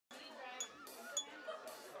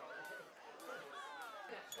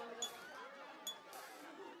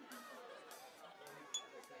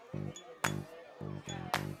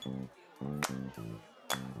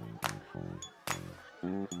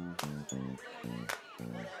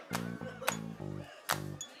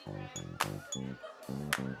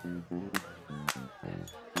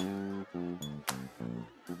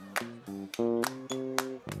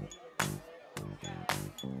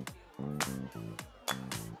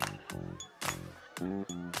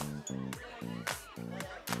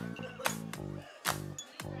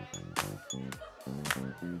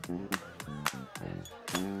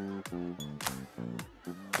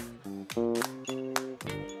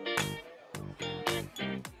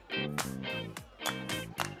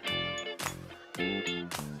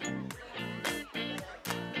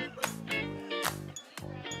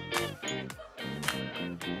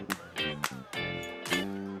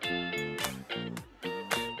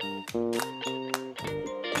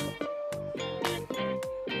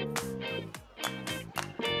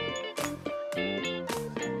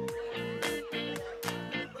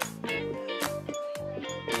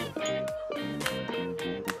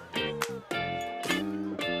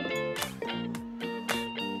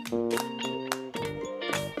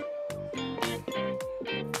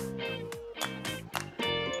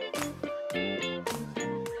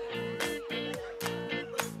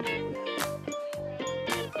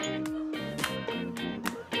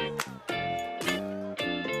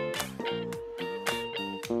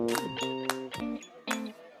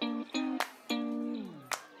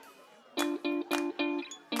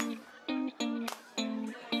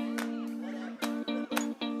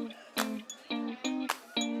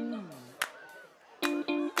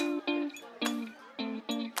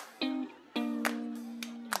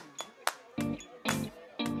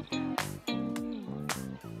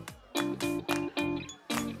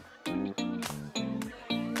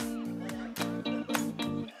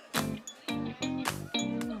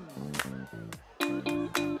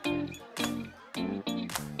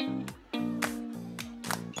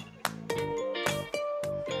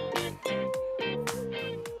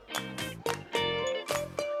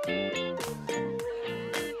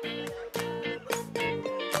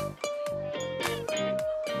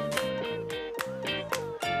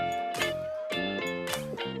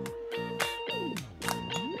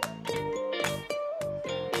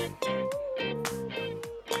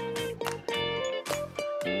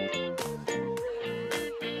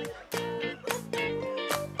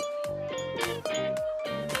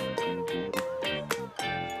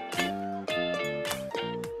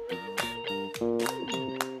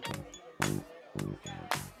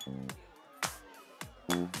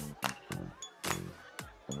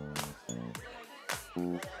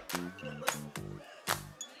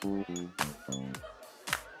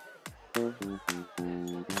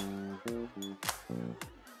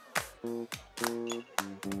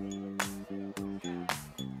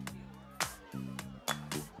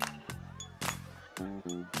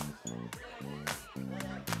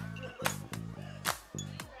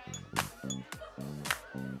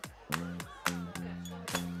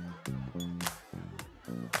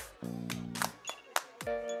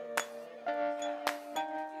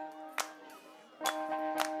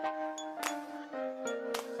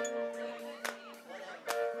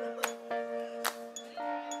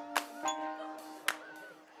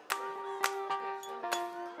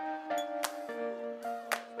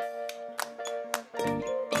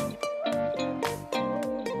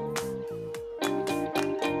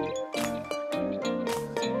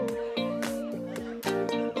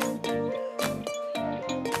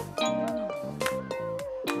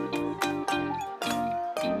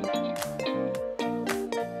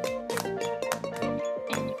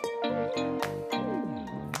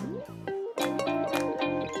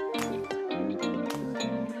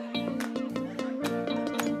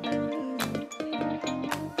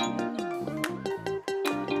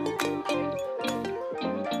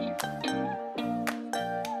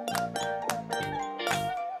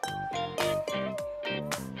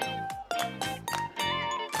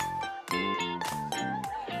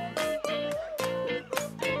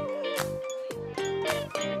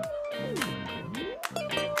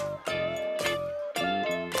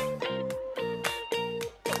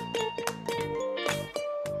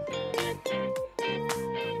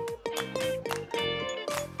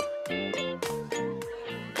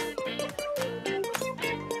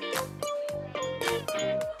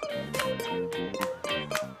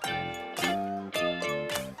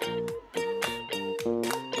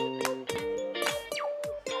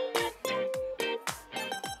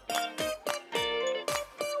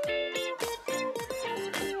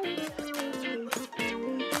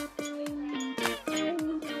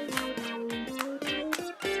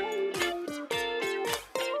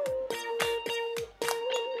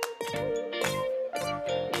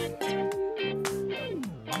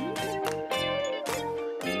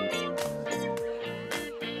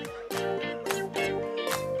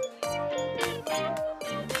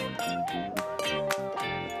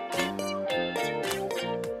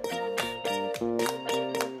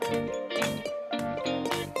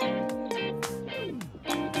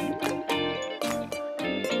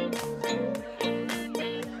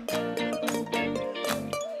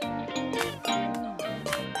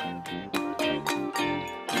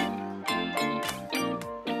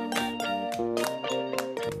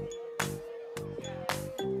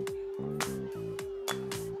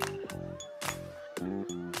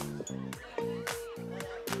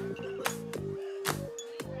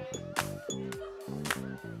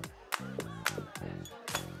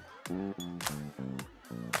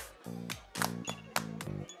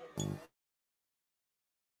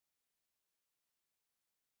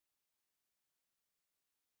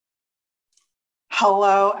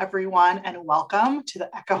Hello, everyone, and welcome to the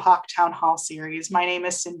Echohawk Town Hall series. My name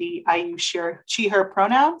is Cindy. I use she, her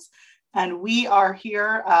pronouns, and we are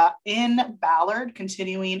here in Ballard,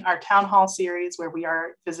 continuing our Town Hall series where we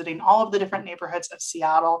are visiting all of the different neighborhoods of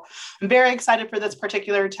Seattle. I'm very excited for this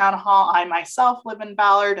particular town hall. I myself live in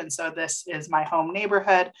Ballard, and so this is my home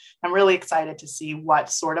neighborhood. I'm really excited to see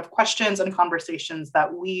what sort of questions and conversations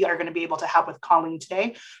that we are going to be able to have with Colleen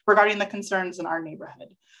today regarding the concerns in our neighborhood.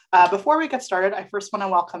 Before we get started, I first want to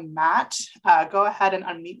welcome Matt. Go ahead and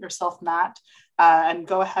unmute yourself, Matt, and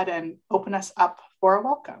go ahead and open us up for a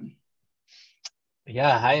welcome.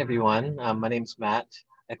 Yeah, hi everyone. My name's Matt,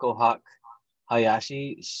 Echohawk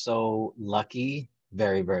Hayashi. So lucky,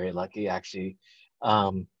 very, very lucky actually,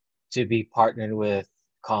 to be partnered with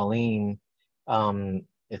Colleen.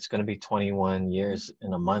 It's going to be 21 years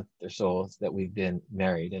in a month or so that we've been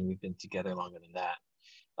married, and we've been together longer than that.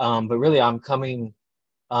 But really, I'm coming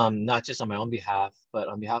not just on my own behalf, but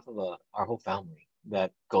on behalf of our whole family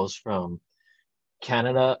that goes from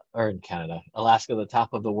Alaska, the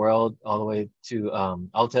top of the world, all the way to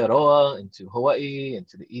Aotearoa, and to Hawaii, and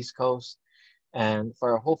to the East Coast. And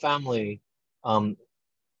for our whole family,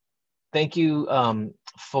 thank you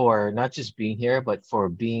for not just being here, but for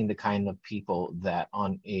being the kind of people that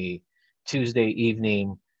on a Tuesday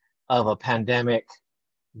evening of a pandemic,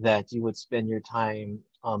 that you would spend your time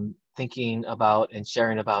thinking about and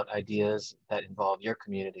sharing about ideas that involve your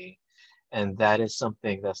community. And that is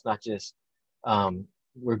something that's not just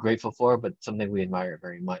we're grateful for, but something we admire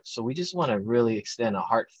very much. So we just want to really extend a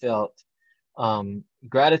heartfelt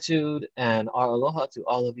gratitude and our aloha to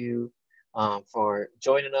all of you for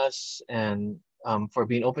joining us, and for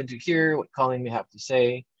being open to hear what Colleen may have to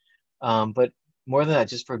say. But more than that,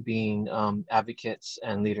 just for being advocates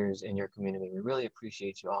and leaders in your community. We really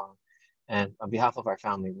appreciate you all. And on behalf of our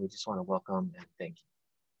family, we just want to welcome and thank you.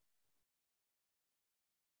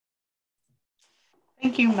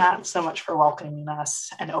 Thank you, Matt, so much for welcoming us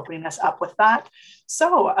and opening us up with that.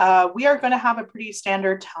 So we are going to have a pretty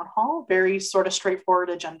standard town hall, very sort of straightforward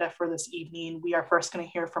agenda for this evening. We are first going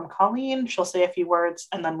to hear from Colleen. She'll say a few words,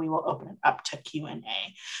 and then we will open it up to Q&A.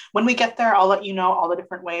 When we get there, I'll let you know all the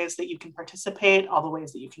different ways that you can participate, all the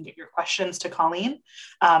ways that you can get your questions to Colleen.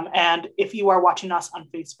 And if you are watching us on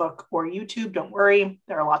Facebook or YouTube, don't worry,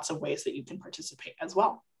 there are lots of ways that you can participate as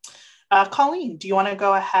well. Colleen, do you want to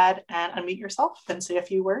go ahead and unmute yourself and say a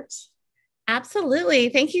few words? Absolutely.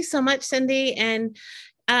 Thank you so much, Cindy. And,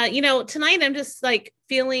 tonight I'm just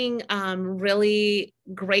feeling really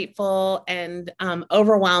grateful and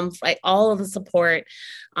overwhelmed by all of the support.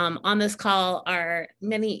 On this call are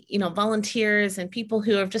many, volunteers and people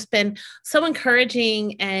who have just been so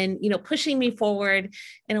encouraging and, pushing me forward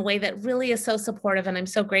in a way that really is so supportive. And I'm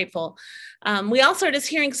so grateful. We also are just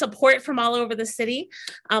hearing support from all over the city.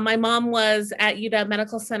 My mom was at UW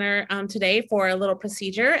Medical Center today for a little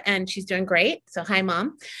procedure, and she's doing great. So hi,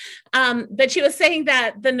 Mom. But she was saying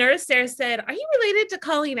that the nurse there said, "Are you related to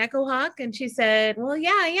Colleen Echohawk?" And she said, "Well,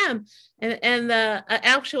 yeah, I am." And the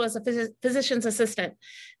actually was a physician's assistant.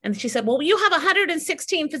 And she said, "Well, you have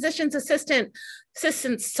 116 physician's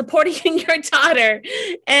assistants supporting your daughter."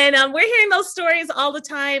 And we're hearing those stories all the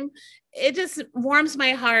time. It just warms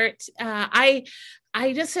my heart.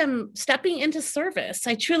 I just am stepping into service.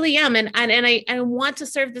 I truly am. And I want to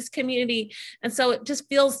serve this community. And so it just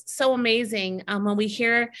feels so amazing when we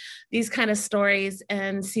hear these kind of stories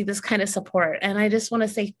and see this kind of support. And I just want to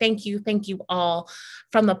say thank you all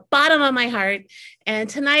from the bottom of my heart. And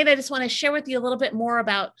tonight, I just want to share with you a little bit more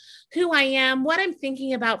about who I am, what I'm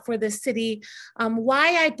thinking about for this city,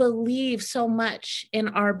 why I believe so much in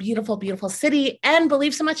our beautiful, beautiful city, and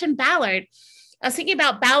believe so much in Ballard. I was thinking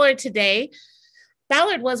about Ballard today.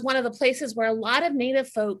 Ballard was one of the places where a lot of Native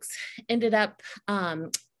folks ended up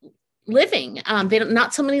living.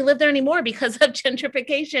 Not so many live there anymore because of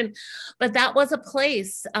gentrification, but that was a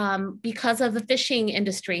place because of the fishing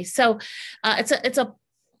industry. So it's a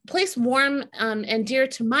place warm and dear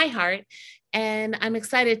to my heart. And I'm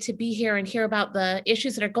excited to be here and hear about the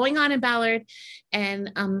issues that are going on in Ballard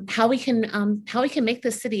and how we can make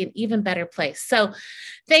this city an even better place. So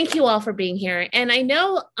thank you all for being here. And I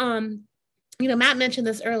know, Matt mentioned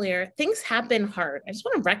this earlier, things have been hard. I just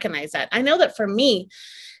want to recognize that. I know that for me,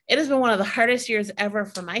 it has been one of the hardest years ever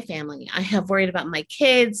for my family. I have worried about my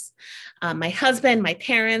kids, my husband, my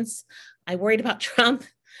parents. I worried about Trump.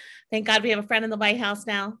 Thank God we have a friend in the White House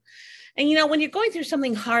now. And, when you're going through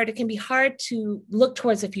something hard, it can be hard to look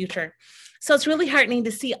towards the future. So it's really heartening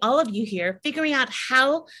to see all of you here figuring out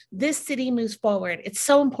how this city moves forward. It's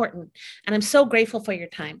so important, and I'm so grateful for your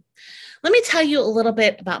time. Let me tell you a little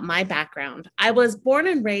bit about my background. I was born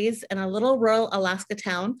and raised in a little rural Alaska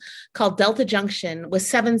town called Delta Junction with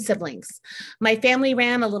 7 siblings. My family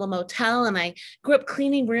ran a little motel, and I grew up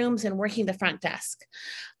cleaning rooms and working the front desk.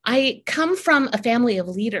 I come from a family of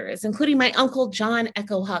leaders, including my uncle, John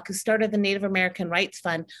Echohawk, who started the Native American Rights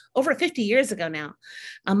Fund over 50 years ago now.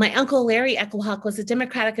 My uncle, Larry Echohawk, was the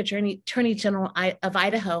Democratic Attorney General of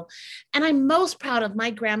Idaho. And I'm most proud of my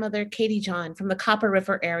grandmother, Katie John, from the Copper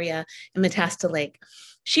River area in Metasta Lake.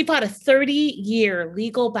 She fought a 30-year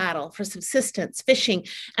legal battle for subsistence, fishing,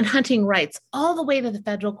 and hunting rights all the way to the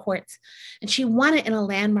federal courts. And she won it in a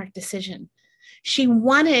landmark decision. She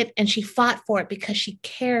won it and she fought for it because she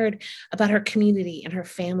cared about her community and her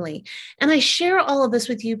family. And I share all of this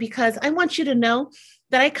with you because I want you to know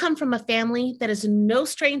that I come from a family that is no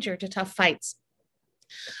stranger to tough fights.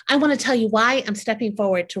 I want to tell you why I'm stepping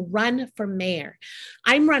forward to run for mayor.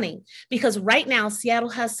 I'm running because right now Seattle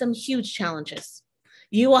has some huge challenges.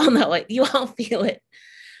 You all know it. You all feel it.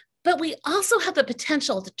 But we also have the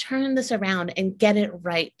potential to turn this around and get it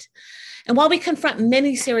right. And while we confront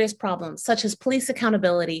many serious problems, such as police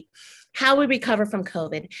accountability, how we recover from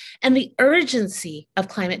COVID, and the urgency of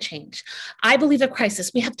climate change, I believe the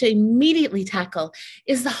crisis we have to immediately tackle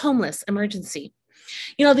is the homeless emergency.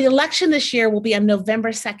 You know, the election this year will be on November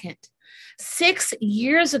 2nd. 6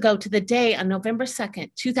 years ago to the day on November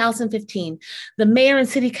 2nd, 2015, the mayor and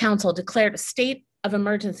city council declared a state of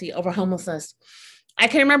emergency over homelessness. I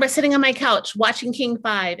can remember sitting on my couch watching King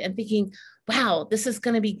 5 and thinking, wow, this is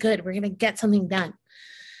going to be good. We're going to get something done.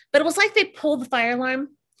 But it was like they pulled the fire alarm,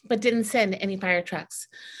 but didn't send any fire trucks.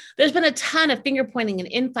 There's been a ton of finger pointing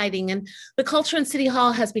and infighting, and the culture in City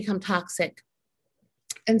Hall has become toxic.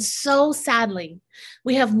 And so sadly,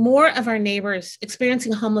 we have more of our neighbors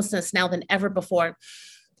experiencing homelessness now than ever before.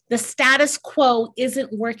 The status quo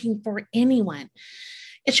isn't working for anyone.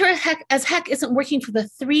 It sure as heck isn't working for the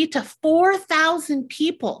 3,000 to 4,000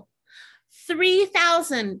 people.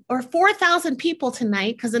 3,000 or 4,000 people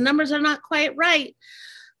tonight, because the numbers are not quite right.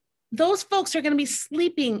 Those folks are going to be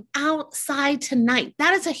sleeping outside tonight.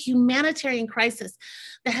 That is a humanitarian crisis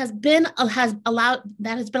that has been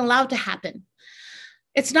allowed to happen.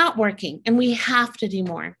 It's not working, and we have to do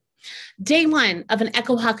more. Day one of an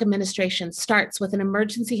Echohawk administration starts with an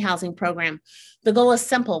emergency housing program. The goal is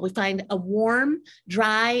simple. We find a warm,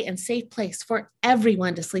 dry, and safe place for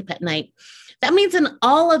everyone to sleep at night. That means an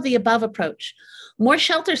all of the above approach: more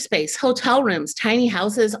shelter space, hotel rooms, tiny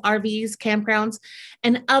houses, RVs, campgrounds,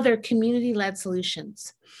 and other community-led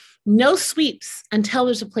solutions. No sweeps until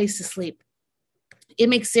there's a place to sleep. It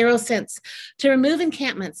makes zero sense to remove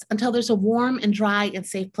encampments until there's a warm and dry and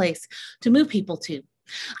safe place to move people to.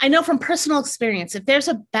 I know from personal experience, if there's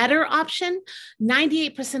a better option,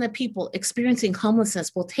 98% of people experiencing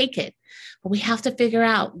homelessness will take it. But we have to figure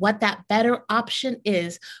out what that better option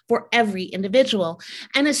is for every individual.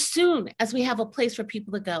 And as soon as we have a place for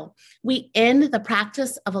people to go, we end the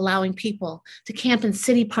practice of allowing people to camp in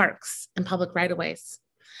city parks and public right-of-ways.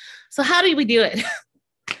 So how do we do it?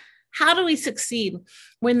 How do we succeed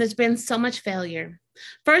when there's been so much failure?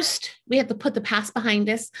 First, we have to put the past behind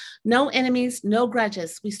us. No enemies, no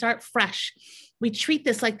grudges. We start fresh. We treat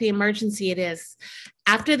this like the emergency it is.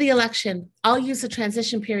 After the election, I'll use the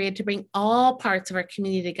transition period to bring all parts of our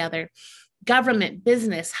community together: government,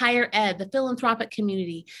 business, higher ed, the philanthropic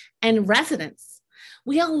community, and residents.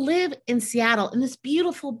 We all live in Seattle, in this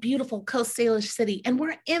beautiful, beautiful Coast Salish city, and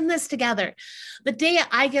we're in this together. The day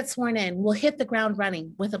I get sworn in, we'll hit the ground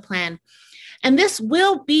running with a plan. And this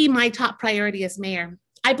will be my top priority as mayor.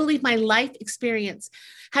 I believe my life experience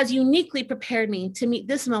has uniquely prepared me to meet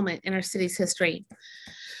this moment in our city's history.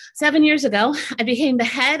 7 years ago, I became the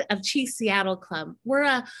head of Chief Seattle Club. We're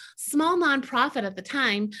a small nonprofit at the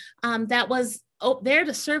time that was there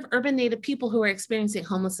to serve urban Native people who are experiencing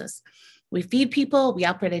homelessness. We feed people, we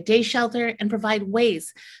operate a day shelter, and provide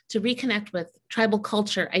ways to reconnect with tribal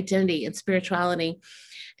culture, identity, and spirituality.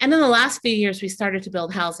 And in the last few years, we started to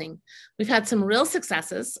build housing. We've had some real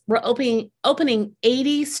successes. We're opening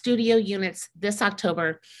 80 studio units this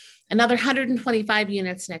October, another 125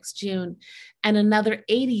 units next June, and another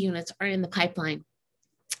 80 units are in the pipeline.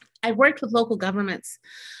 I worked with local governments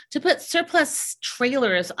to put surplus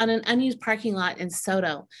trailers on an unused parking lot in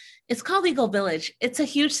Soto. It's called Eagle Village. It's a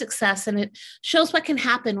huge success, and it shows what can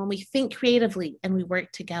happen when we think creatively and we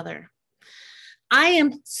work together. I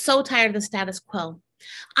am so tired of the status quo.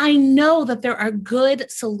 I know that there are good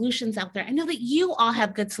solutions out there. I know that you all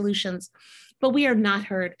have good solutions, but we are not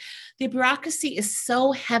heard. The bureaucracy is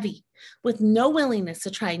so heavy. with no willingness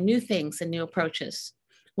to try new things and new approaches.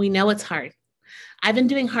 We know it's hard. I've been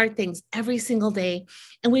doing hard things every single day,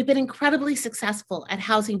 and we've been incredibly successful at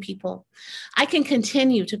housing people. I can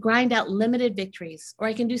continue to grind out limited victories, or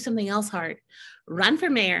I can do something else hard, run for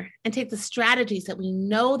mayor and take the strategies that we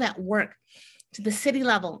know that work to the city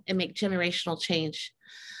level and make generational change.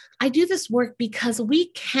 I do this work because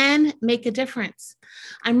we can make a difference.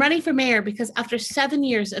 I'm running for mayor because after 7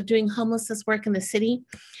 years of doing homelessness work in the city,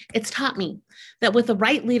 it's taught me that with the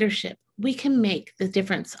right leadership, we can make the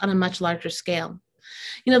difference on a much larger scale.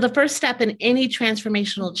 You know, the first step in any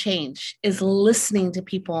transformational change is listening to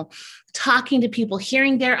people, talking to people,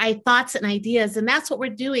 hearing their thoughts and ideas. And that's what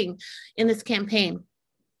we're doing in this campaign.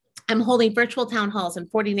 I'm holding virtual town halls in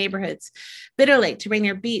 40 neighborhoods, Bitter Lake to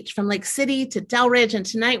Rainier Beach, from Lake City to Delridge, and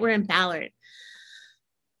tonight we're in Ballard.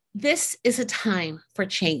 This is a time for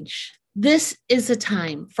change. This is a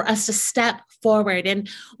time for us to step forward. And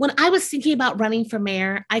when I was thinking about running for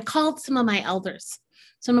mayor, I called some of my elders,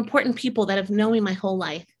 some important people that have known me my whole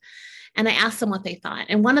life, and I asked them what they thought.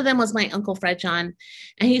 And one of them was my Uncle Fred John,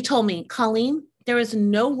 and he told me, Colleen, there is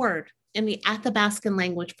no word in the Athabascan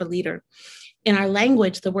language for leader. In our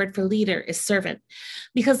language, the word for leader is servant,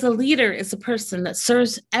 because the leader is a person that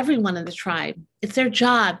serves everyone in the tribe. It's their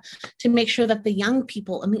job to make sure that the young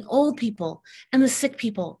people and the old people and the sick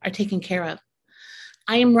people are taken care of.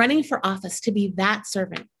 I am running for office to be that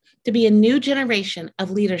servant, to be a new generation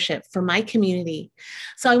of leadership for my community.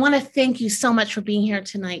 So I want to thank you so much for being here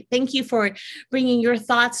tonight. Thank you for bringing your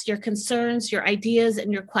thoughts, your concerns, your ideas,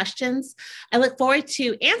 and your questions. I look forward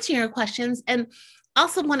to answering your questions, and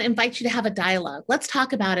also want to invite you to have a dialogue. Let's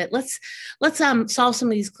talk about it. Let's solve some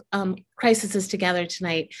of these crises together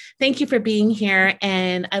tonight. Thank you for being here,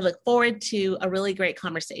 and I look forward to a really great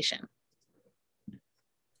conversation.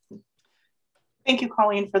 Thank you,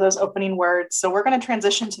 Colleen, for those opening words. So we're going to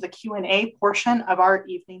transition to the Q&A portion of our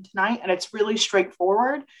evening tonight, and it's really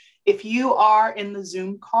straightforward. If you are in the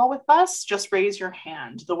Zoom call with us, just raise your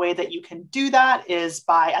hand. The way that you can do that is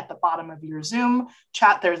by, at the bottom of your Zoom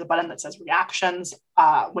chat, there's a button that says reactions.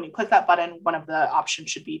 When you click that button, one of the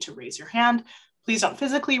options should be to raise your hand. Please don't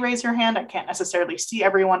physically raise your hand. I can't necessarily see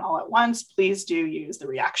everyone all at once. Please do use the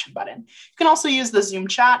reaction button. You can also use the Zoom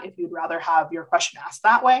chat if you'd rather have your question asked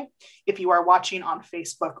that way. If you are watching on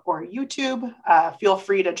Facebook or YouTube, feel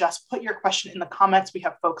free to just put your question in the comments. We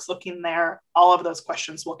have folks looking there. All of those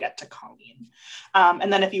questions will get to Colleen.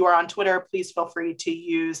 And then if you are on Twitter, please feel free to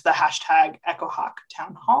use the hashtag Echohawk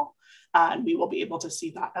Town Hall, and we will be able to see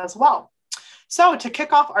that as well. So to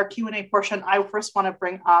kick off our Q&A portion, I first want to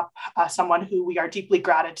bring up someone who we are have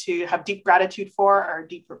deep gratitude for, or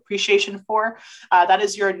deep appreciation for. That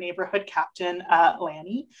is your neighborhood captain,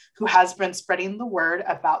 Lanny, who has been spreading the word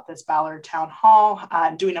about this Ballard Town Hall,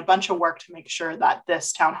 doing a bunch of work to make sure that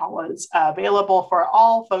this town hall is available for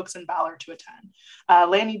all folks in Ballard to attend.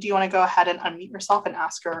 Lanny, do you want to go ahead and unmute yourself and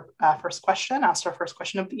ask our first question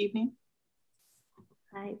of the evening?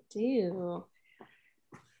 I do.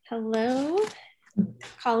 Hello,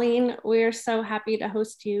 Colleen. We're so happy to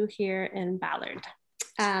host you here in Ballard.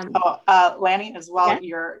 Lanny, as well.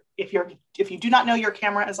 Yeah. If you do not know your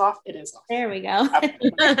camera is off, it is off. There we go.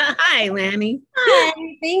 Hi, Lanny.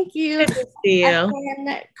 Hi. Thank you. Good to see you.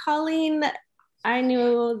 And Colleen, I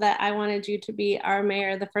knew that I wanted you to be our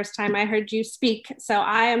mayor the first time I heard you speak. So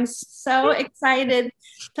I am so excited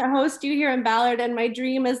to host you here in Ballard. And my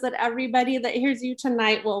dream is that everybody that hears you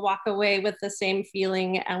tonight will walk away with the same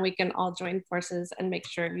feeling, and we can all join forces and make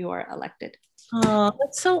sure you are elected. Oh,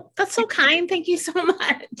 that's so kind. Thank you so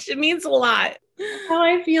much. It means a lot. How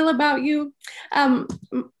I feel about you. I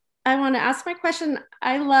want to ask my question.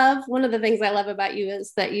 One of the things I love about you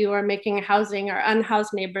is that you are making housing our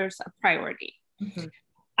unhoused neighbors a priority. Mm-hmm.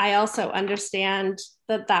 I also understand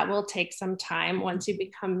that will take some time once you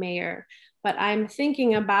become mayor, but I'm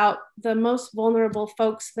thinking about the most vulnerable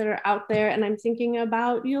folks that are out there, and I'm thinking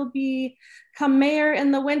about you'll become mayor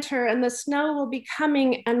in the winter and the snow will be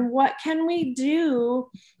coming, and what can we do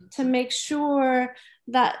to make sure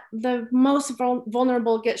that the most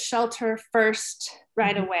vulnerable get shelter first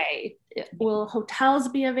right away? Will hotels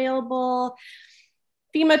be available?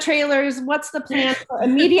 FEMA trailers? What's the plan for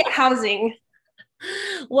immediate housing?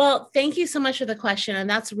 Well, thank you so much for the question. And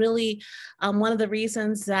that's really one of the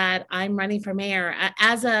reasons that I'm running for mayor.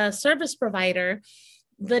 As a service provider,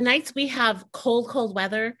 the nights we have cold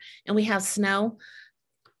weather and we have snow,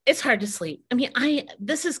 it's hard to sleep. I mean,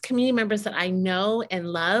 this is community members that I know and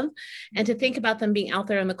love, and to think about them being out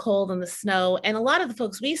there in the cold and the snow. And a lot of the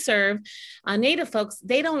folks we serve, Native folks,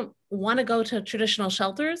 they don't want to go to traditional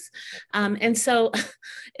shelters. And so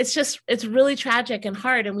it's really tragic and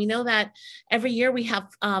hard. And we know that every year we have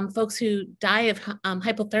folks who die of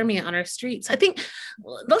hypothermia on our streets. I think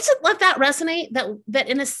let's let that resonate, that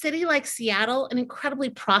in a city like Seattle, an incredibly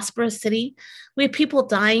prosperous city, we have people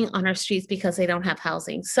dying on our streets because they don't have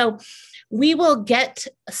housing. So we will get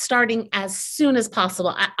starting as soon as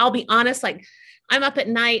possible. I'll be honest, like I'm up at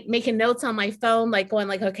night making notes on my phone, like going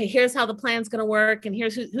like, okay, here's how the plan's going to work. And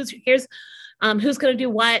here's who's going to do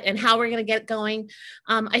what and how we're going to get going.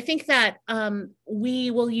 I think that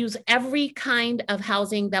we will use every kind of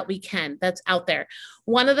housing that we can that's out there.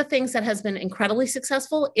 One of the things that has been incredibly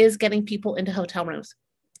successful is getting people into hotel rooms.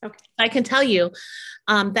 Okay. I can tell you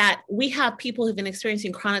that we have people who've been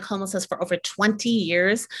experiencing chronic homelessness for over 20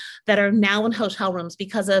 years that are now in hotel rooms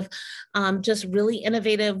because of just really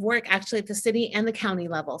innovative work actually at the city and the county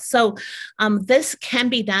level. So this can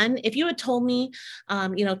be done. If you had told me,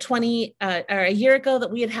 20 or a year ago that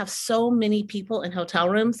we'd have so many people in hotel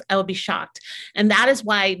rooms, I would be shocked. And that is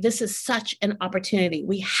why this is such an opportunity.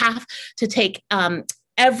 We have to take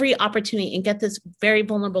every opportunity and get this very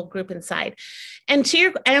vulnerable group inside. And to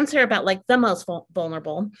your answer about like the most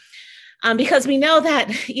vulnerable, because we know that,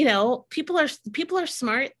 people are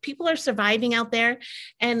smart, people are surviving out there,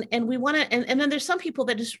 and we want to, and then there's some people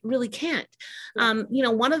that just really can't.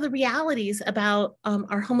 One of the realities about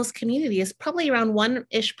our homeless community is probably around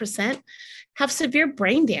 1% have severe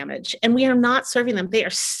brain damage, and we are not serving them. They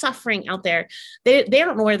are suffering out there. They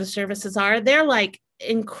don't know where the services are. They're like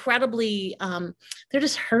incredibly, they're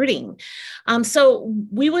just hurting. So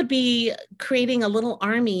we would be creating a little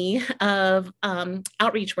army of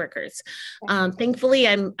outreach workers. Thankfully,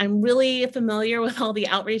 I'm really familiar with all the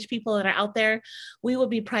outreach people that are out there. We will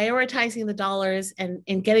be prioritizing the dollars and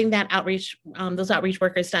getting that outreach, those outreach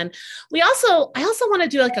workers done. I also want to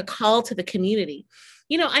do like a call to the community.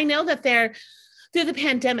 I know that through the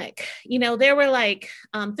pandemic, there were like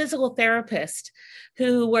physical therapists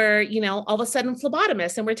who were, all of a sudden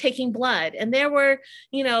phlebotomists and were taking blood. And there were,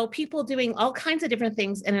 people doing all kinds of different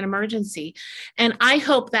things in an emergency. And I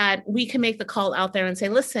hope that we can make the call out there and say,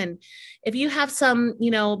 listen, if you have some,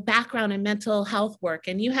 background in mental health work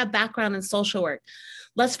and you have background in social work,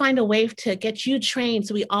 let's find a way to get you trained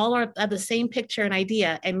so we all have the same picture and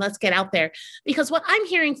idea, and let's get out there. Because what I'm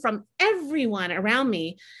hearing from everyone around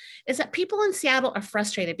me is that people in Seattle are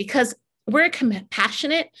frustrated because we're a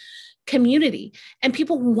compassionate community and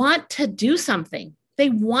people want to do something. They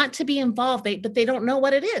want to be involved, but they don't know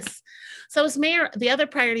what it is. So as mayor, the other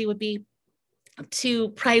priority would be to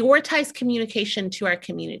prioritize communication to our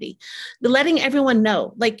community, letting everyone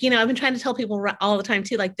know, like, I've been trying to tell people all the time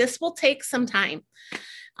too, like this will take some time.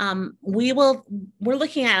 We're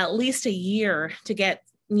looking at least a year to get,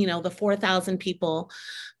 the 4,000 people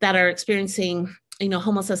that are experiencing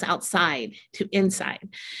homelessness outside to inside.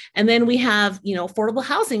 And then we have, affordable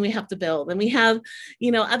housing we have to build. And we have,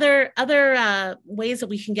 other ways that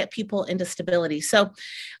we can get people into stability. So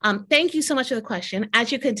thank you so much for the question.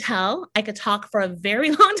 As you can tell, I could talk for a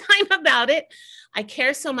very long time about it. I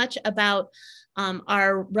care so much about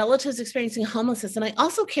our relatives experiencing homelessness. And I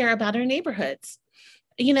also care about our neighborhoods.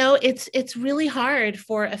 It's really hard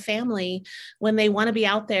for a family when they want to be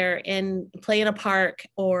out there and play in a park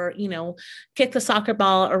or, kick the soccer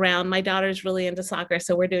ball around. My daughter's really into soccer,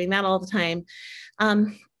 so we're doing that all the time.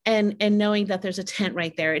 And knowing that there's a tent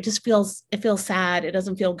right there, it feels sad. It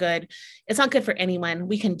doesn't feel good. It's not good for anyone.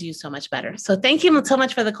 We can do so much better. So thank you so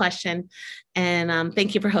much for the question. And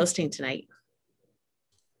thank you for hosting tonight.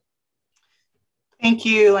 Thank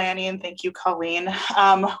you, Lanny, and thank you, Colleen.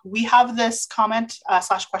 We have this comment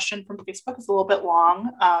 / question from Facebook. It's a little bit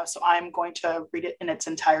long, so I'm going to read it in its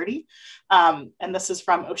entirety. And this is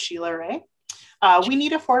from Oshila Ray. We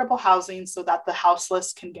need affordable housing so that the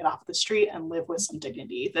houseless can get off the street and live with some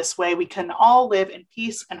dignity. This way we can all live in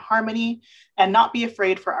peace and harmony and not be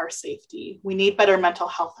afraid for our safety. We need better mental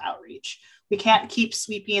health outreach. We can't keep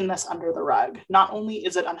sweeping this under the rug. Not only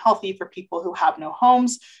is it unhealthy for people who have no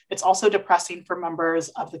homes, it's also depressing for members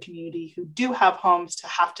of the community who do have homes to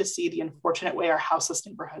have to see the unfortunate way our houseless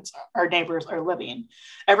neighborhoods, our neighbors are living.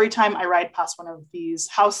 Every time I ride past one of these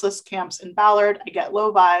houseless camps in Ballard, I get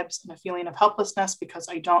low vibes and a feeling of helplessness because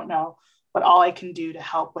I don't know what all I can do to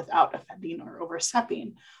help without offending or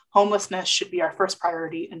overstepping. Homelessness should be our first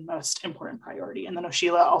priority and most important priority. And then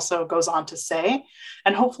Oshila also goes on to say,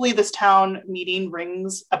 and hopefully this town meeting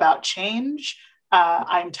brings about change.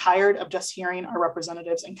 I'm tired of just hearing our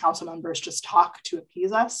representatives and council members just talk to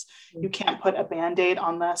appease us. You can't put a Band-Aid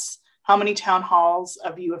on this. How many town halls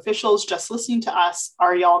of you officials just listening to us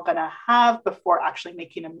are y'all gonna have before actually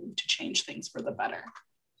making a move to change things for the better?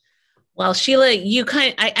 Well, Sheila,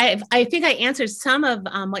 I think I answered some of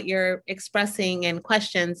what you're expressing in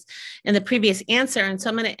questions in the previous answer, and so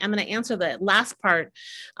I'm gonna answer the last part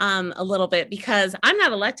a little bit because I'm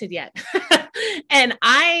not elected yet, and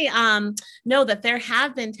I know that there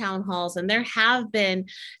have been town halls and there have been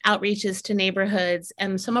outreaches to neighborhoods,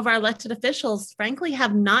 and some of our elected officials, frankly,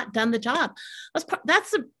 have not done the job.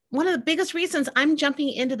 That's one of the biggest reasons I'm jumping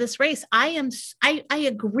into this race. I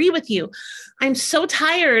agree with you. I'm so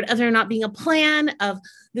tired of there not being a plan, of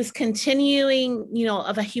this continuing,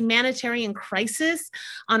 of a humanitarian crisis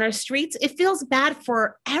on our streets. It feels bad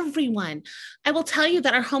for everyone. I will tell you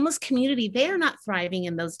that our homeless community, they are not thriving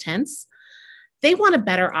in those tents. They want a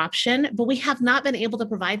better option, but we have not been able to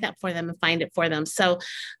provide that for them and find it for them. So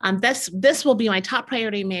this will be my top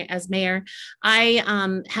priority as mayor.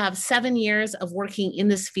 I have 7 years of working in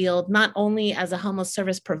this field, not only as a homeless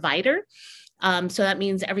service provider, so that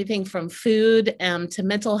means everything from food to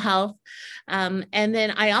mental health. And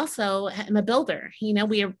then I also am a builder.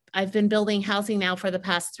 I've been building housing now for the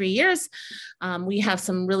past 3 years. We have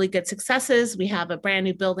some really good successes. We have a brand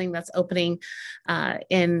new building that's opening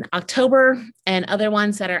in October and other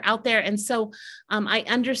ones that are out there. And so I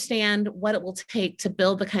understand what it will take to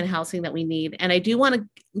build the kind of housing that we need. And I do want to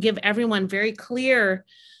give everyone very clear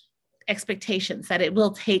expectations that it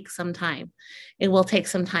will take some time. It will take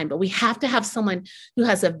some time, but we have to have someone who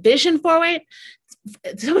has a vision for it,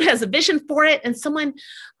 and someone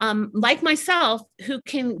like myself who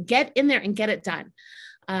can get in there and get it done.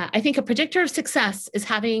 I think a predictor of success is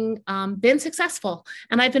having been successful,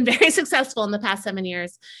 and I've been very successful in the past 7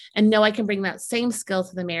 years, and know I can bring that same skill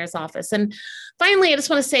to the mayor's office. And finally, I just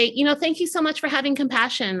want to say, thank you so much for having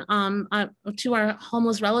compassion to our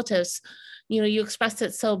homeless relatives. You expressed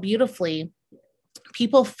it so beautifully.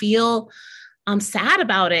 People feel sad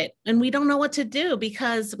about it, and we don't know what to do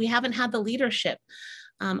because we haven't had the leadership.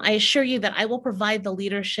 I assure you that I will provide the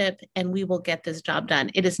leadership, and we will get this job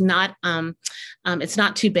done. It is not, it's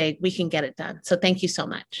not too big. We can get it done. So thank you so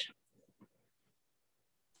much.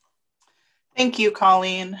 Thank you,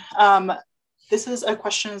 Colleen. This is a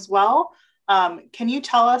question as well. Can you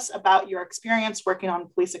tell us about your experience working on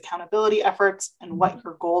police accountability efforts and what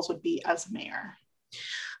your goals would be as mayor?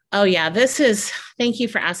 Oh yeah, thank you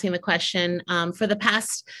for asking the question. For the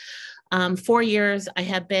past 4 years, I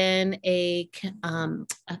have been a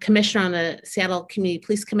commissioner on the Seattle Community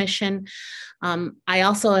Police Commission. I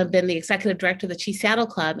also have been the executive director of the Chief Seattle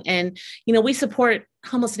Club. And, we support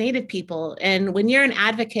homeless Native people. And when you're an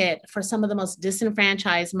advocate for some of the most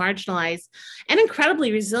disenfranchised, marginalized, and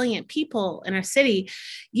incredibly resilient people in our city,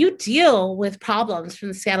 you deal with problems from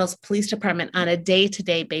the Seattle's police department on a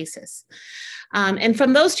day-to-day basis. And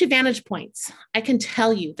from those two vantage points, I can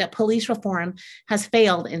tell you that police reform has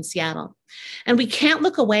failed in Seattle. And we can't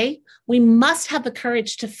look away. We must have the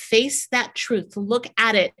courage to face that truth, to look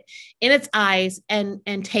at it in its eyes and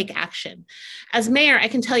take action. As mayor, I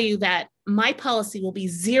can tell you that my policy will be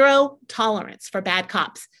zero tolerance for bad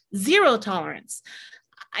cops. Zero tolerance.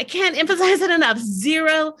 I can't emphasize it enough.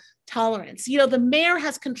 Zero tolerance. The mayor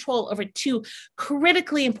has control over two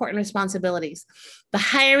critically important responsibilities: the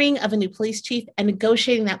hiring of a new police chief and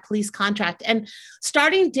negotiating that police contract. And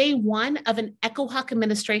starting day one of an Echohawk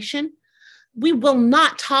administration, we will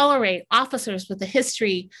not tolerate officers with a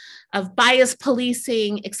history of biased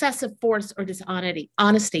policing, excessive force, or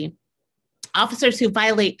dishonesty. Officers who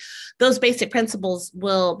violate those basic principles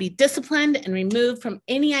will be disciplined and removed from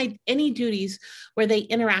any duties where they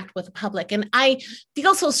interact with the public. And I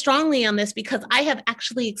feel so strongly on this because I have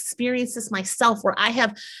actually experienced this myself, where I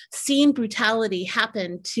have seen brutality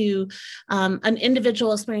happen to an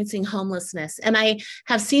individual experiencing homelessness. And I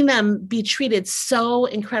have seen them be treated so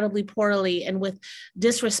incredibly poorly and with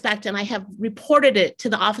disrespect. And I have reported it to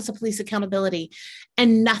the Office of Police Accountability,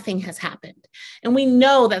 and nothing has happened. And we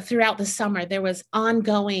know that throughout the summer, there was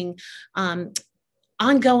ongoing, it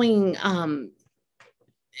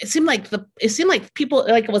seemed like people,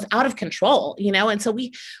 like it was out of control, and so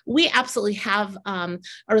we absolutely have a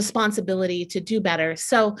responsibility to do better.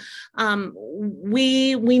 So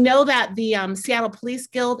we know that the Seattle Police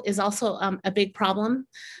Guild is also a big problem.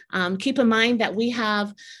 Keep in mind that we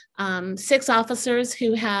have 6 officers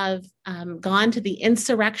who have gone to the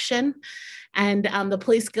insurrection, and the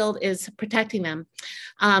police guild is protecting them.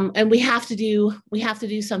 And we have to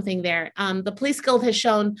do something there. The police guild has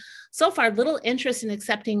shown so far little interest in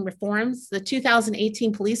accepting reforms. The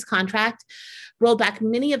 2018 police contract rolled back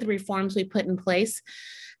many of the reforms we put in place.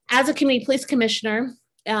 As a community police commissioner,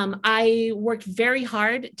 I worked very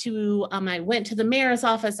hard I went to the mayor's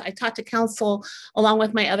office. I talked to council along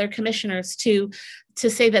with my other commissioners to to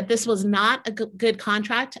say that this was not a good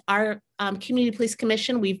contract. Our Community Police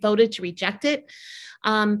Commission, we voted to reject it.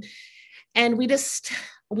 And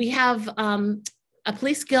we have a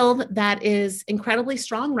police guild that is incredibly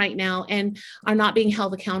strong right now and are not being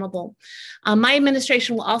held accountable. My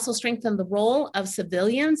administration will also strengthen the role of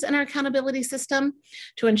civilians in our accountability system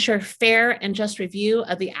to ensure fair and just review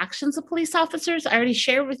of the actions of police officers. I already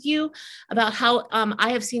shared with you about how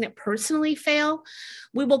I have seen it personally fail.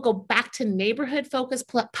 We will go back to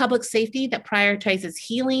neighborhood-focused public safety that prioritizes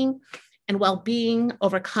healing and well-being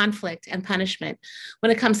over conflict and punishment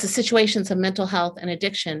when it comes to situations of mental health and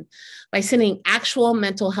addiction by sending actual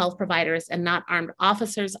mental health providers and not armed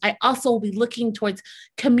officers. I also will be looking towards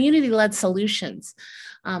community-led solutions.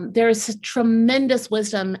 There is tremendous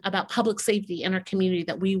wisdom about public safety in our community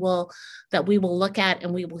that we will look at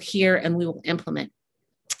and we will hear and we will implement.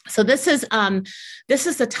 So this is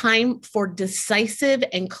the time for decisive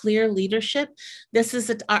and clear leadership.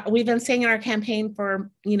 We've been saying in our campaign for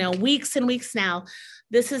weeks and weeks now.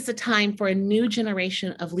 This is the time for a new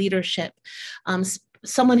generation of leadership,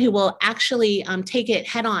 someone who will actually take it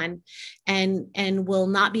head on and will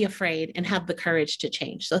not be afraid and have the courage to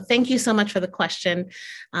change. So thank you so much for the question.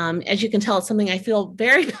 As you can tell, it's something I feel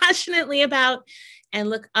very passionately about.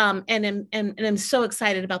 And I'm so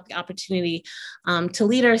excited about the opportunity to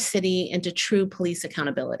lead our city into true police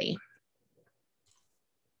accountability.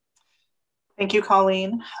 Thank you,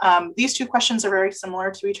 Colleen. These two questions are very similar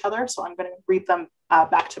to each other, so I'm going to read them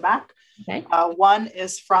back to back. Okay. One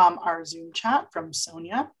is from our Zoom chat from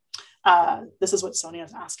Sonia. This is what Sonia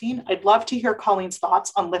is asking. I'd love to hear Colleen's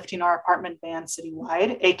thoughts on lifting our apartment ban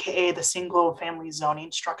citywide, AKA the single family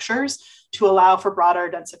zoning structures, to allow for broader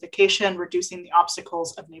densification, reducing the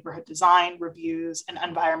obstacles of neighborhood design reviews and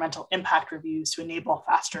environmental impact reviews to enable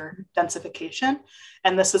faster densification.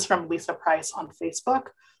 And this is from Lisa Price on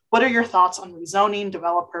Facebook. What are your thoughts on rezoning,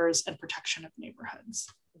 developers, and protection of neighborhoods?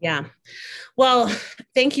 Yeah, well,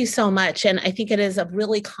 thank you so much. And I think it is a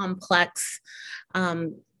really complex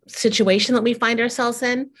situation that we find ourselves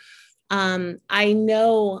in. I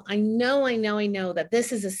know that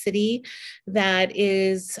this is a city that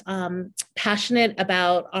is passionate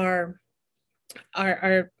about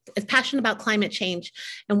is passionate about climate change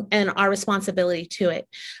and our responsibility to it.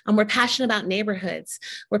 We're passionate about neighborhoods.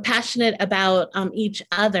 We're passionate about each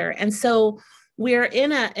other. And so we're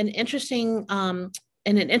in an interesting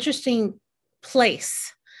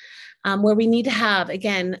place where we need to have,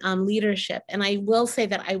 again, leadership. And I will say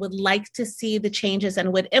that I would like to see the changes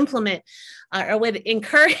and would implement or would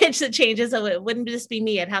encourage the changes. So it wouldn't just be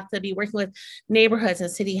me. I'd have to be working with neighborhoods and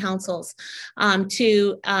city councils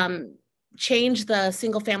to change the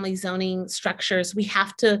single family zoning structures. We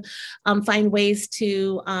have to find ways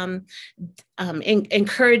to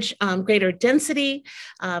encourage greater density,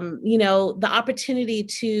 the opportunity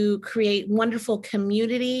to create wonderful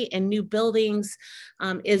community and new buildings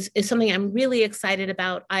is something I'm really excited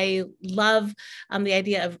about. I love the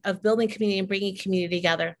idea of building community and bringing community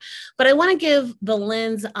together. But I want to give the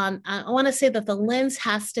lens on, I want to say that the lens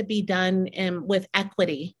has to be done with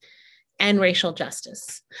equity and racial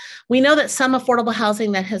justice. We know that some affordable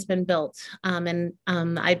housing that has been built, and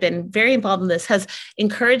I've been very involved in this, has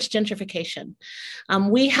encouraged gentrification.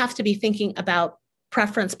 We have to be thinking about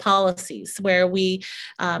preference policies where we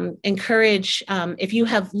encourage, if you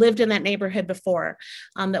have lived in that neighborhood before,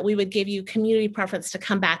 that we would give you community preference to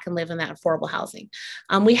come back and live in that affordable housing.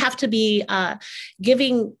 We have to be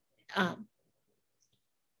giving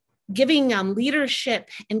leadership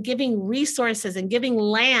and giving resources and giving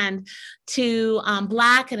land to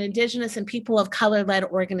Black and Indigenous and people of color-led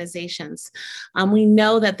organizations. We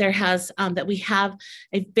know that that we have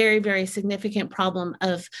a very, very significant problem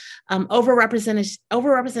of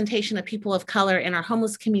overrepresentation of people of color in our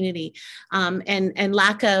homeless community and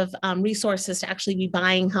lack of resources to actually be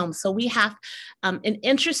buying homes. So we have an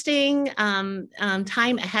interesting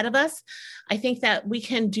time ahead of us. I think that we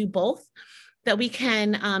can do both, that we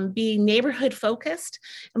can be neighborhood focused,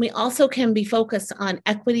 and we also can be focused on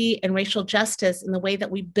equity and racial justice in the way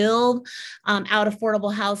that we build out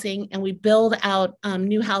affordable housing and we build out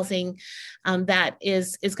new housing that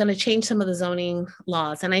is going to change some of the zoning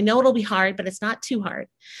laws. And I know it'll be hard, but it's not too hard.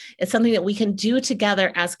 It's something that we can do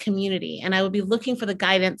together as community. And I would be looking for the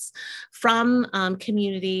guidance from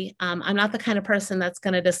community. I'm not the kind of person that's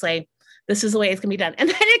going to just say, this is the way it's going to be done. And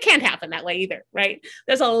then it can't happen that way either, right?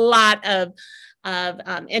 There's a lot of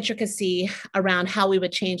intricacy around how we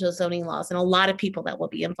would change those zoning laws and a lot of people that will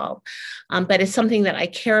be involved. But it's something that I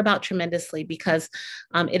care about tremendously because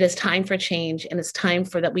it is time for change and it's time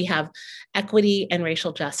for that we have equity and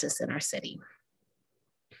racial justice in our city.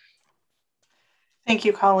 Thank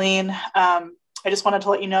you, Colleen. I just wanted to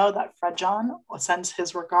let you know that Fred John sends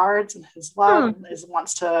his regards and his love and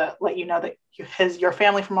wants to let you know that your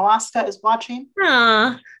family from Alaska is watching.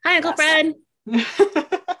 Hi, Uncle Fred.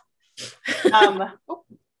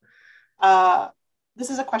 This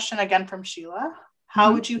is a question again from Sheila.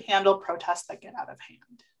 How would you handle protests that get out of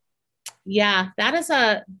hand? Yeah, that is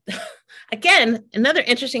again, another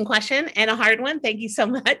interesting question and a hard one. Thank you so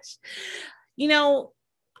much. You know,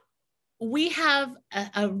 we have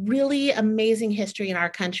a really amazing history in our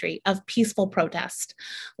country of peaceful protest.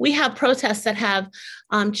 We have protests that have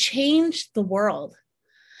changed the world.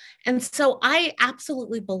 And so I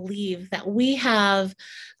absolutely believe that we have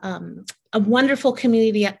a wonderful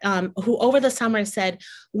community who over the summer said,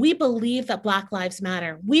 we believe that Black Lives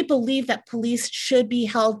Matter. We believe that police should be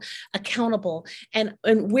held accountable. And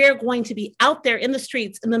we're going to be out there in the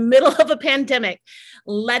streets in the middle of a pandemic,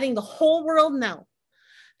 letting the whole world know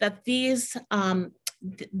that these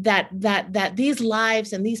that these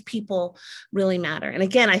lives and these people really matter. And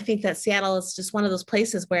again, I think that Seattle is just one of those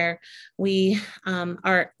places where we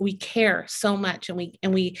care so much and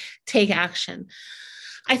we take action.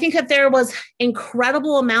 I think that there was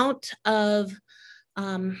incredible amount of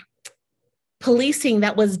policing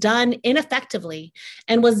that was done ineffectively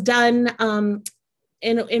and was done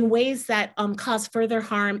in ways that caused further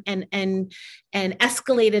harm and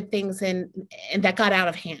escalated things and that got out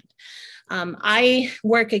of hand. I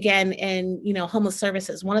work again in homeless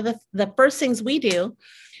services. One of the first things we do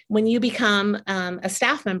when you become a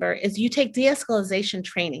staff member is you take de-escalation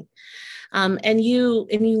training. And you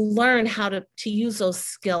learn how to use those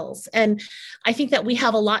skills. And I think that we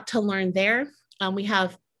have a lot to learn there. We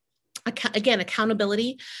have again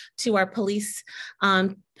accountability to our police,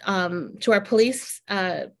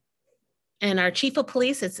 and our chief of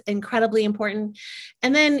police. It's incredibly important.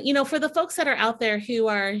 And then, for the folks that are out there who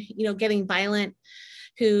are, getting violent,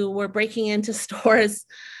 who were breaking into stores,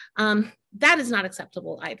 that is not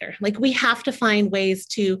acceptable either. Like, we have to find ways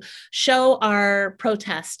to show our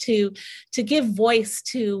protest, to give voice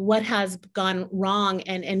to what has gone wrong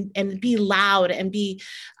and be loud and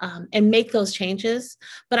and make those changes.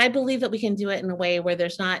 But I believe that we can do it in a way where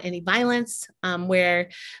there's not any violence, where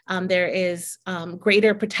there is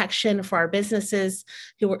greater protection for our businesses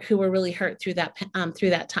who were really hurt through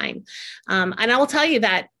that time. And I will tell you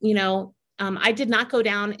that, I did not go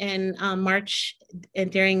down in March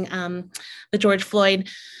during the George Floyd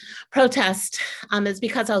protest. It's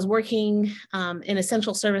because I was working in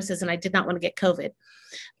essential services and I did not want to get COVID.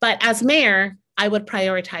 But as mayor, I would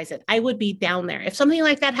prioritize it. I would be down there. If something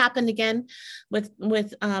like that happened again with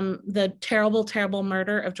the terrible, terrible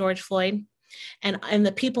murder of George Floyd, and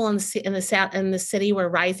the people in the city were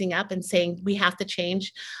rising up and saying, we have to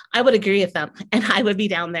change, I would agree with them and I would be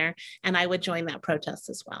down there and I would join that protest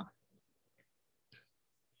as well.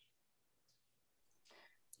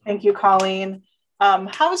 Thank you, Colleen.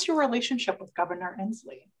 How is your relationship with Governor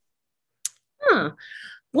Inslee?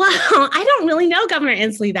 Well, I don't really know Governor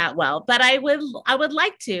Inslee that well, but I would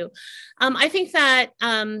like to. I think that,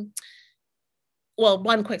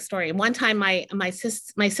 one quick story. One time my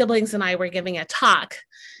siblings and I were giving a talk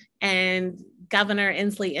and Governor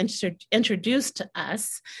Inslee introduced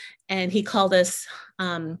us and he called us,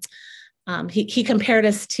 he compared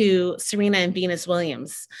us to Serena and Venus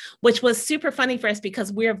Williams, which was super funny for us because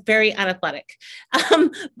we're very unathletic.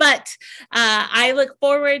 But I look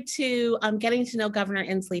forward to getting to know Governor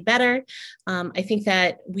Inslee better. I think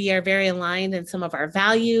that we are very aligned in some of our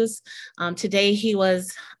values. Today, he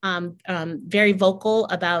was very vocal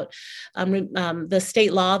about the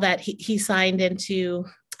state law that he signed into.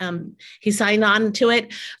 He signed on to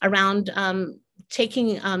it around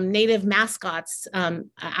taking Native mascots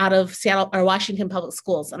out of Seattle or Washington public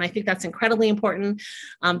schools. And I think that's incredibly important.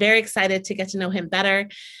 I'm very excited to get to know him better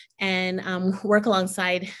and work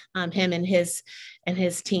alongside him and his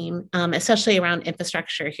team, especially around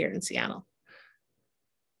infrastructure here in Seattle.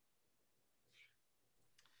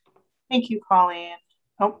 Thank you, Colleen.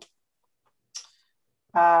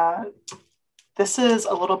 This is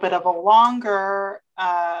a little bit of a longer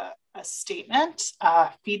a statement,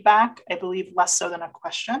 feedback, I believe less so than a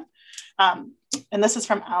question. And this is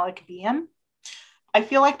from Alec Vian. I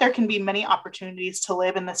feel like there can be many opportunities to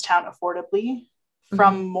live in this town affordably,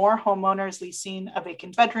 from more homeowners leasing a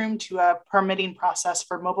vacant bedroom to a permitting process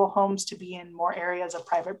for mobile homes to be in more areas of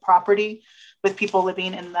private property with people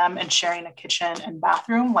living in them and sharing a kitchen and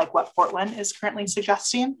bathroom like what Portland is currently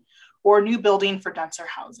suggesting, or new building for denser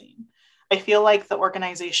housing. I feel like the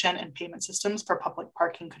organization and payment systems for public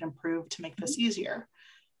parking could improve to make this easier.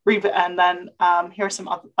 And then here are some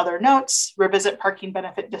other notes. Revisit parking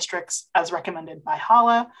benefit districts as recommended by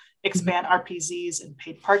HALA, expand RPZs and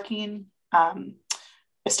paid parking,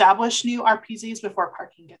 Establish new RPZs before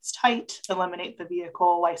parking gets tight, eliminate the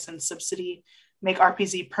vehicle license subsidy, make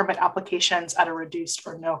RPZ permit applications at a reduced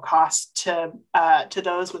or no cost to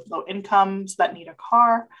those with low incomes that need a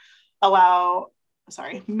car,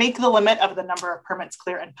 make the limit of the number of permits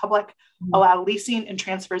clear and public, allow leasing and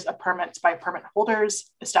transfers of permits by permit holders,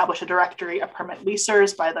 establish a directory of permit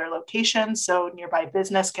leasers by their location so nearby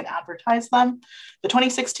business can advertise them. The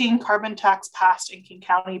 2016 carbon tax passed in King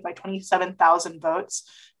County by 27,000 votes.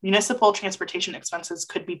 Municipal transportation expenses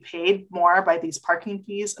could be paid more by these parking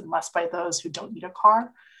fees and less by those who don't need a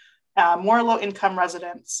car. More low-income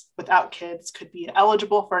residents without kids could be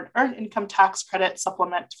eligible for an earned income tax credit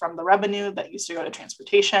supplement from the revenue that used to go to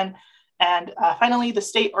transportation. And finally, the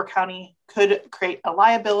state or county could create a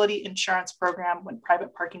liability insurance program when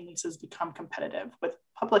private parking leases become competitive with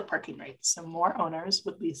public parking rates, so more owners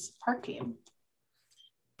would lease parking.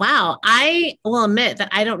 Wow. I will admit that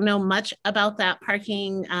I don't know much about that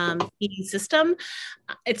parking fee system.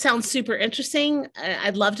 It sounds super interesting.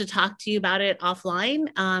 I'd love to talk to you about it offline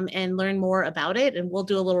and learn more about it. And we'll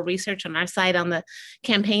do a little research on our side on the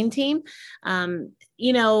campaign team. But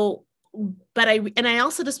I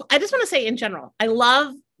just want to say in general, I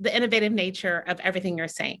love the innovative nature of everything you're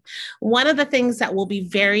saying. One of the things that will be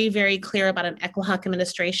very, very clear about an Echohawk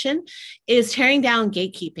administration is tearing down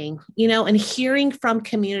gatekeeping, and hearing from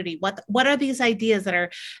community. What are these ideas that are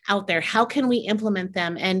out there? How can we implement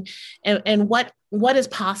them? And what is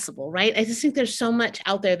possible, right? I just think there's so much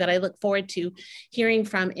out there that I look forward to hearing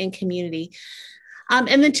from in community. And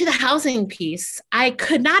then to the housing piece, I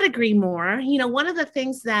could not agree more. One of the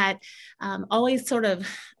things that always sort of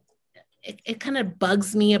it kind of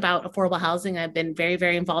bugs me about affordable housing. I've been very,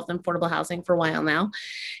 very involved in affordable housing for a while now.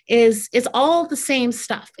 It's all the same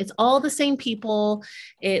stuff. It's all the same people.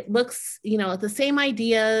 It looks, the same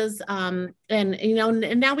ideas. And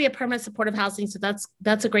now we have permanent supportive housing. So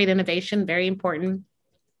that's a great innovation, very important.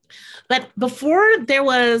 But before there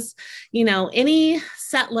was, any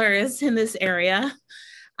settlers in this area,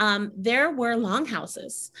 there were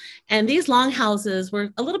longhouses, and these longhouses were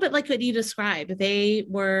a little bit like what you described. They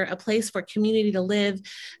were a place for community to live.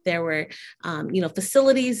 There were,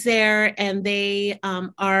 facilities there, and they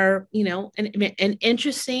are, an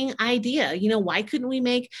interesting idea. Why couldn't we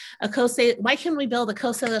make why couldn't we build a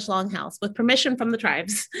Coast Salish longhouse with permission from the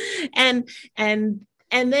tribes, and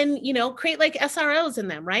then, create like SROs in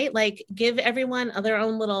them, right? Like give everyone their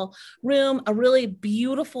own little room, a really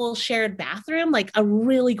beautiful shared bathroom, like a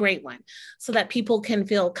really great one, so that people can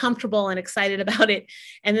feel comfortable and excited about it.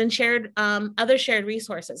 And then other shared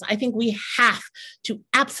resources. I think we have to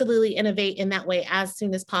absolutely innovate in that way as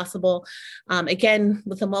soon as possible. Again,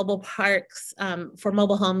 with the mobile parks for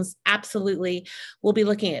mobile homes, absolutely. We'll be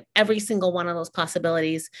looking at every single one of those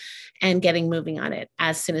possibilities and getting moving on it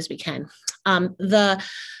as soon as we can.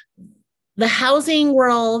 The housing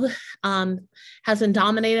world has been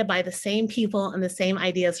dominated by the same people and the same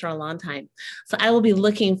ideas for a long time. So I will be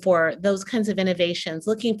looking for those kinds of innovations,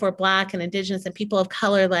 looking for Black and Indigenous and people of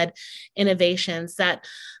color-led innovations that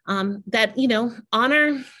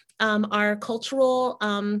honor our cultural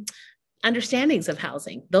understandings of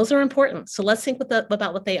housing. Those are important. So let's think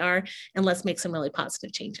about what they are, and let's make some really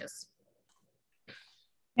positive changes.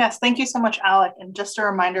 Yes, thank you so much, Alec. And just a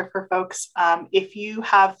reminder for folks, if you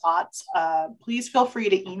have thoughts, please feel free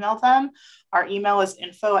to email them. Our email is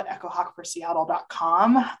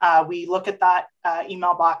info@echohawkforseattle.com. We look at that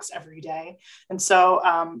email box every day. And so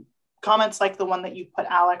comments like the one that you put,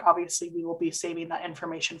 Alec, obviously we will be saving that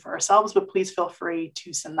information for ourselves, but please feel free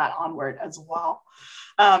to send that onward as well.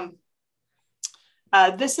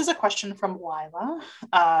 This is a question from Lila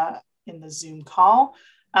in the Zoom call.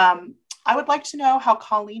 I would like to know how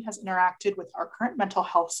Colleen has interacted with our current mental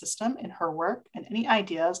health system in her work, and any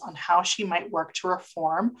ideas on how she might work to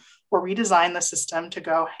reform or redesign the system to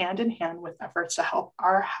go hand in hand with efforts to help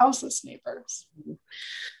our houseless neighbors.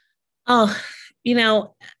 Oh,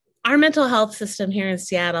 our mental health system here in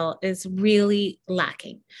Seattle is really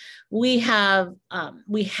lacking. We have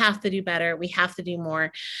to do better. We have to do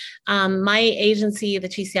more. My agency, the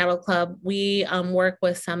Chi Seattle Club, we work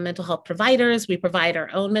with some mental health providers. We provide our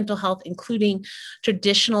own mental health, including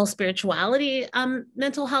traditional spirituality.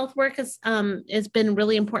 Mental health work has been a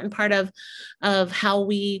really important part of how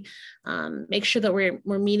we make sure that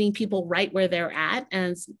we're meeting people right where they're at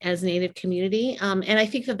as Native community. And I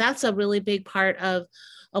think that that's a really big part of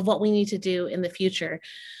what we need to do in the future.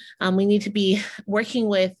 We need to be working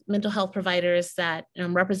with mental health providers that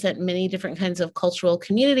represent many different kinds of cultural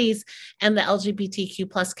communities, and the LGBTQ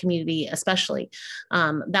plus community especially.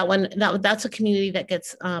 That's a community that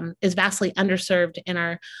is vastly underserved in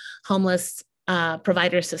our homeless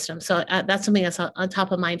provider system. So that's something that's on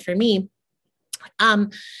top of mind for me.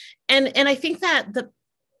 And I think that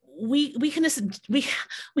we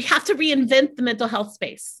have to reinvent the mental health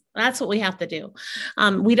space. That's what we have to do.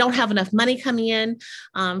 We don't have enough money coming in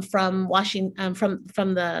from Washington,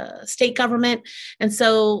 from the state government. And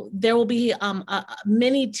so there will be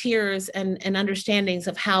many tiers and understandings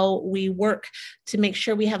of how we work to make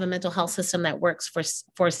sure we have a mental health system that works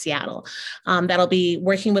for Seattle. That'll be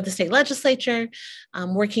working with the state legislature,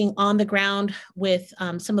 working on the ground with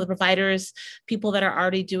some of the providers, people that are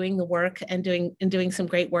already doing the work and doing some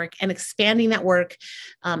great work, and expanding that work,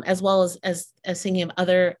 as well as thinking of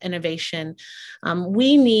other innovation.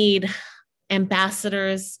 We need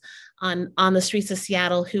ambassadors on the streets of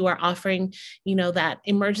Seattle who are offering, that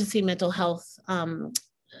emergency mental health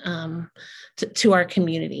to our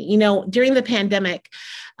community. During the pandemic,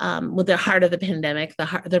 with the heart of the pandemic,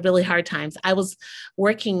 the really hard times, I was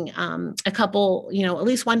working a couple, at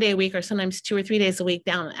least one day a week, or sometimes 2 or 3 days a week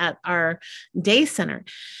down at our day center.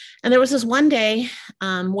 And there was this one day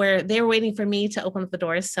where they were waiting for me to open up the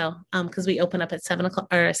doors. So, because we open up at 7 in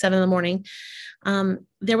the morning,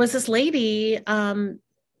 there was this lady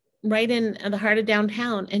right in the heart of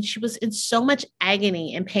downtown, and she was in so much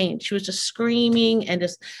agony and pain. She was just screaming and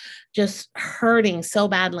just hurting so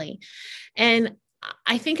badly. And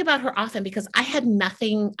I think about her often because I had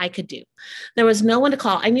nothing I could do. There was no one to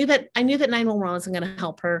call. I knew that 911 wasn't going to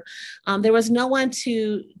help her. There was no one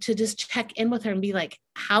to just check in with her and be like,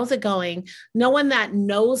 how's it going? No one that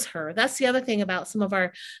knows her. That's the other thing about some of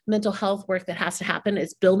our mental health work that has to happen,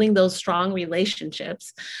 is building those strong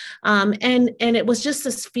relationships. And it was just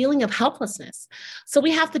this feeling of helplessness. So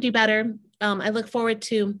we have to do better. I look forward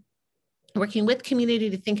to working with community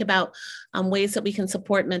to think about ways that we can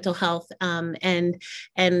support mental health and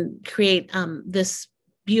create this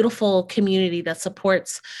beautiful community that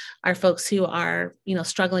supports our folks who are,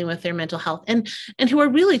 struggling with their mental health and who are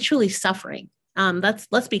really truly suffering.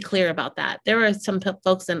 Let's be clear about that. There are some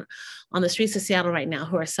folks on the streets of Seattle right now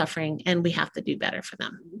who are suffering, and we have to do better for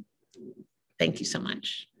them. Thank you so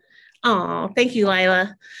much. Oh, thank you,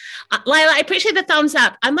 Lila. Lila, I appreciate the thumbs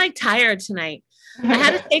up. I'm tired tonight.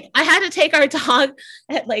 I had to take our dog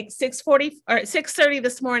at 6:40 or 6:30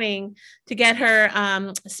 this morning to get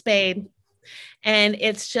her spayed. And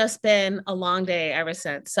it's just been a long day ever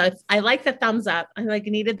since. So I like the thumbs up. I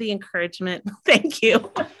needed the encouragement. Thank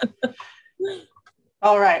you.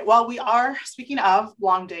 All right. Well, we are, speaking of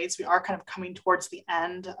long days, we are kind of coming towards the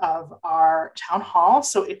end of our town hall.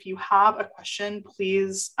 So if you have a question,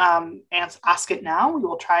 please ask it now. We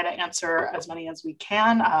will try to answer as many as we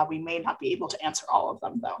can. We may not be able to answer all of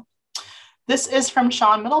them, though. This is from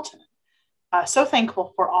Sean Middleton. So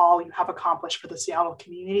thankful for all you have accomplished for the Seattle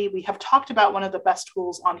community. We have talked about one of the best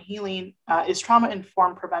tools on healing is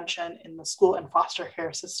trauma-informed prevention in the school and foster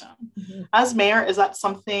care system. Mm-hmm. As mayor, is that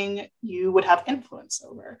something you would have influence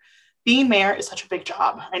over? Being mayor is such a big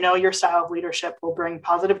job. I know your style of leadership will bring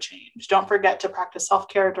positive change. Don't forget to practice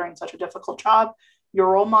self-care during such a difficult job.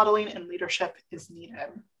 Your role modeling and leadership is needed.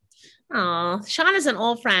 Oh, Sean is an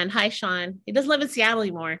old friend. Hi, Sean. He doesn't live in Seattle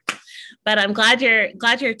anymore, but I'm glad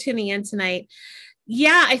you're tuning in tonight.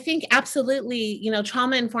 Yeah, I think absolutely.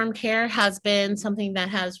 Trauma-informed care has been something that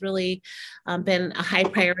has really been a high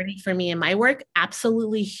priority for me in my work.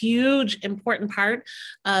 Absolutely huge, important part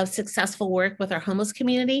of successful work with our homeless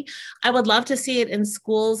community. I would love to see it in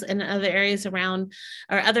schools and other areas around,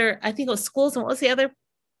 I think it was schools. And what was the other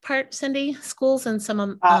part, Cindy? Schools and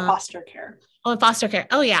some foster care. Oh, and foster care.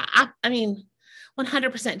 Oh, yeah. I mean,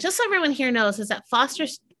 100%. Just so everyone here knows, is that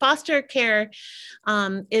foster care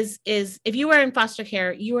is if you are in foster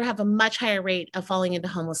care, you have a much higher rate of falling into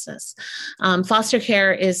homelessness. Foster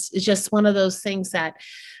care is just one of those things that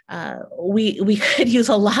we could use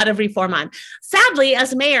a lot of reform on. Sadly,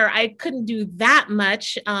 as mayor, I couldn't do that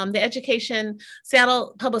much.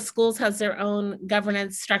 Seattle Public Schools has their own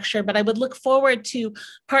governance structure, but I would look forward to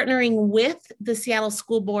partnering with the Seattle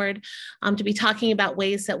School Board to be talking about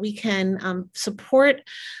ways that we can support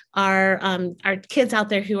our kids out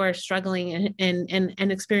there who are struggling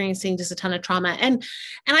and experiencing just a ton of trauma. And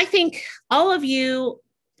I think all of you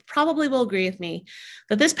probably will agree with me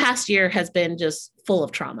that this past year has been just full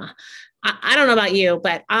of trauma. I don't know about you,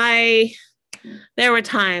 but I there were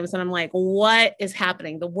times and I'm like, what is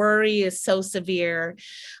happening? The worry is so severe.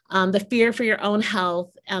 The fear for your own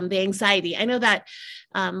health, the anxiety. I know that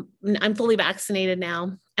I'm fully vaccinated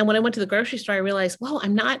now. And when I went to the grocery store, I realized, whoa,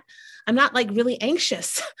 I'm not like really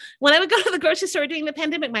anxious. When I would go to the grocery store during the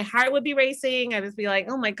pandemic, my heart would be racing. I'd just be like,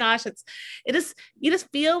 oh my gosh, you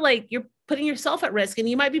just feel like you're putting yourself at risk, and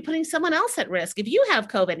you might be putting someone else at risk if you have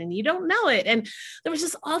COVID and you don't know it. And there was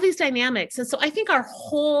just all these dynamics. And so I think the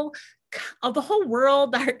whole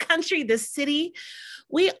world, our country, this city,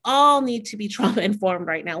 we all need to be trauma informed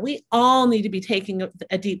right now. We all need to be taking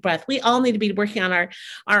a deep breath. We all need to be working on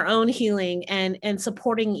our own healing and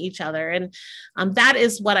supporting each other. And that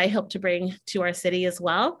is what I hope to bring to our city as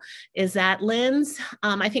well, is that lens.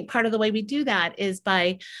 I think part of the way we do that is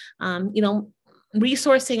by,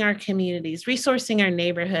 resourcing our communities, resourcing our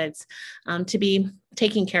neighborhoods, to be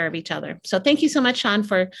taking care of each other. So thank you so much, Sean,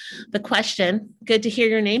 for the question. Good to hear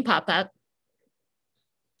your name pop up.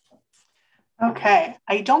 Okay,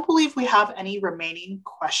 I don't believe we have any remaining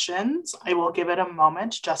questions. I will give it a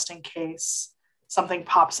moment just in case something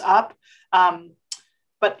pops up.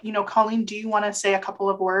 But, Colleen, do you want to say a couple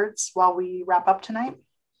of words while we wrap up tonight?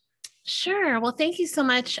 Sure. Well, thank you so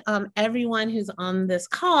much, everyone who's on this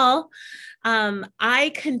call.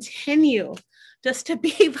 I continue just to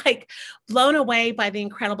be like blown away by the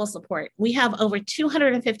incredible support. We have over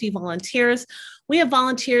 250 volunteers. We have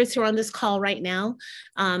volunteers who are on this call right now,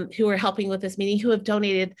 who are helping with this meeting, who have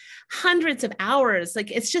donated hundreds of hours.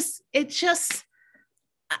 Like I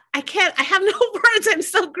have no words. I'm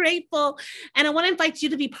so grateful. And I want to invite you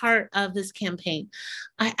to be part of this campaign.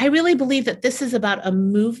 I really believe that this is about a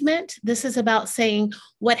movement. This is about saying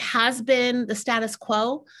what has been the status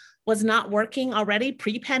quo was not working already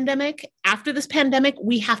pre-pandemic. After this pandemic,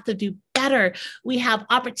 we have to do better. We have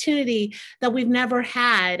opportunity that we've never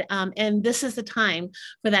had. And this is the time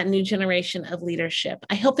for that new generation of leadership.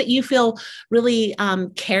 I hope that you feel really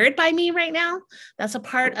cared by me right now. That's a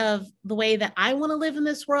part of the way that I want to live in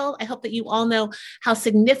this world. I hope that you all know how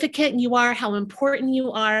significant you are, how important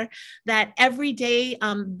you are, that every day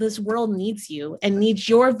this world needs you and needs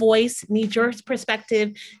your voice, needs your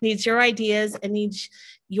perspective, needs your ideas, and needs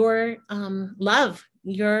your love,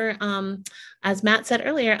 your, as Matt said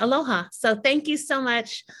earlier, aloha. So thank you so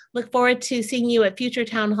much. Look forward to seeing you at future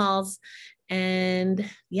town halls. And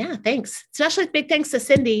yeah, thanks. Especially big thanks to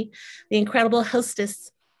Cindy, the incredible hostess.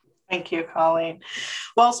 Thank you, Colleen.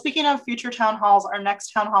 Well, speaking of future town halls, our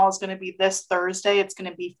next town hall is going to be this Thursday. It's going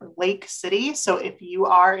to be for Lake City. So if you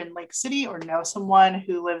are in Lake City or know someone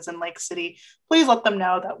who lives in Lake City, please let them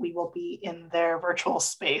know that we will be in their virtual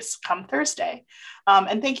space come Thursday.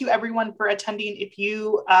 And thank you everyone for attending. If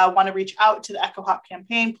you want to reach out to the Echohawk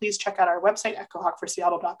campaign, please check out our website,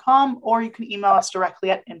 echohawkforseattle.com, or you can email us directly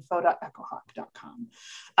at info.echohawk.com.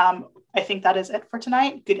 I think that is it for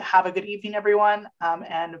tonight. Have a good evening, everyone.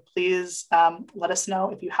 And please let us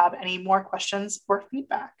know if you have any more questions or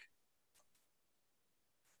feedback.